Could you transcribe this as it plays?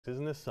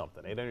Isn't this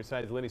something? 800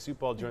 Sides, Lenny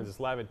Supal joins us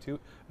live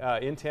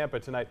in Tampa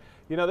tonight.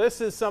 You know,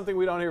 this is something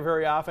we don't hear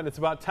very often. It's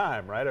about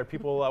time, right? Are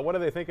people, what are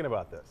they thinking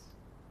about this?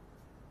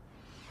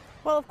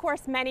 Well, of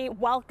course, many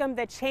welcome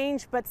the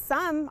change, but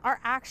some are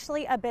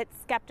actually a bit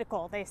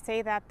skeptical. They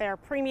say that their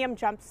premium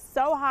jumped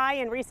so high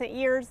in recent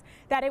years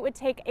that it would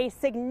take a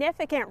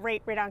significant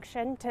rate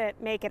reduction to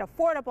make it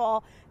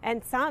affordable,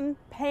 and some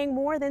paying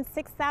more than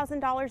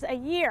 $6,000 a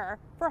year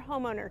for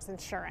homeowners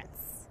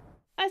insurance.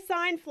 A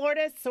sign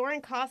Florida's soaring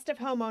cost of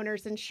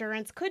homeowners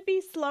insurance could be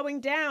slowing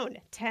down.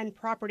 10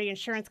 property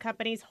insurance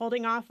companies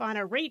holding off on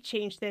a rate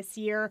change this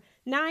year,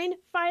 9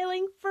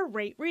 filing for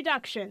rate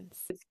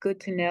reductions. It's good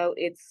to know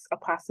it's a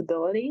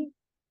possibility,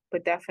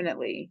 but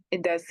definitely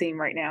it does seem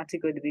right now too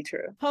good to be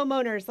true.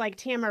 Homeowners like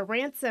Tamara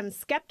Ransom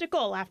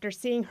skeptical after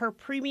seeing her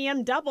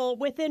premium double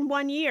within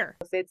 1 year.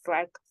 If it's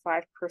like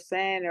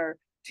 5% or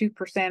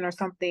 2% or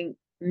something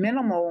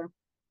minimal,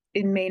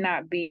 it may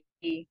not be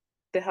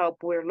the help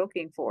we're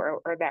looking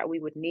for or that we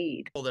would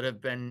need. People that have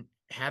been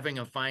having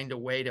to find a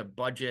way to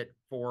budget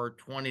for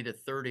 20 to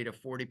 30 to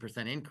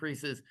 40%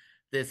 increases.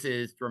 This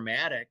is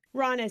dramatic.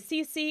 Ron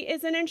Assisi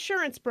is an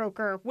insurance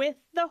broker with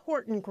the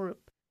Horton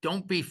Group.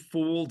 Don't be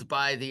fooled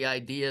by the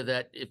idea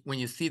that when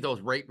you see those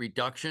rate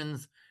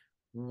reductions,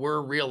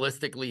 we're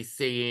realistically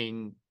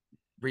seeing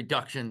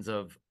reductions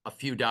of a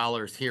few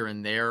dollars here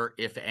and there,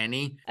 if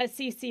any.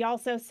 Assisi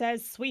also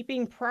says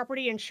sweeping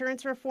property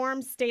insurance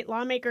reforms state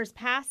lawmakers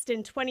passed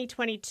in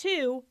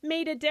 2022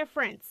 made a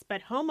difference,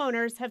 but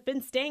homeowners have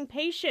been staying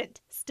patient,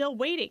 still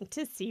waiting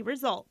to see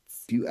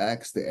results. If you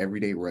ask the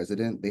everyday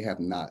resident, they have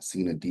not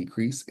seen a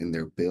decrease in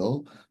their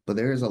bill, but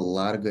there is a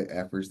lot of good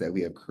efforts that we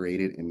have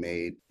created and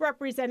made.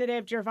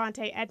 Representative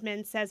Gervonta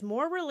Edmonds says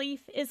more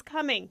relief is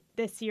coming.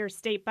 This year's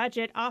state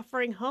budget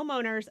offering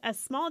homeowners a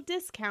small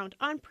discount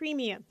on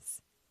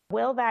premiums.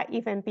 Will that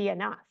even be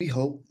enough? We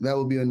hope that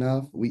will be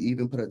enough. We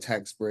even put a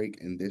tax break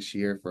in this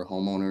year for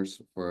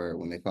homeowners for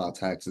when they file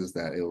taxes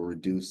that it will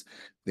reduce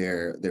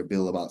their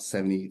bill about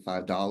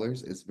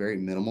 $75. It's very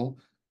minimal,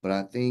 but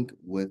I think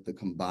with the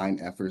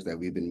combined efforts that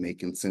we've been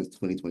making since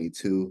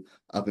 2022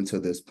 up until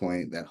this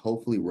point, that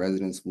hopefully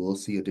residents will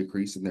see a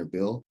decrease in their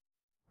bill.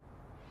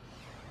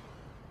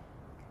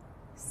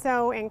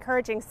 So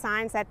encouraging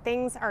signs that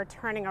things are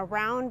turning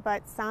around,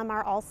 but some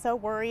are also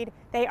worried.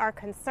 They are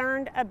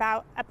concerned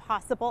about a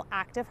possible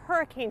active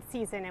hurricane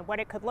season and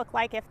what it could look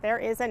like if there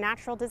is a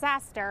natural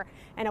disaster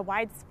and a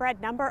widespread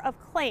number of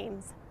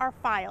claims are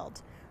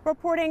filed.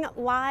 Reporting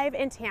live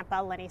in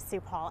Tampa, Lenny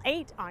Supal,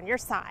 8 on your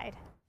side.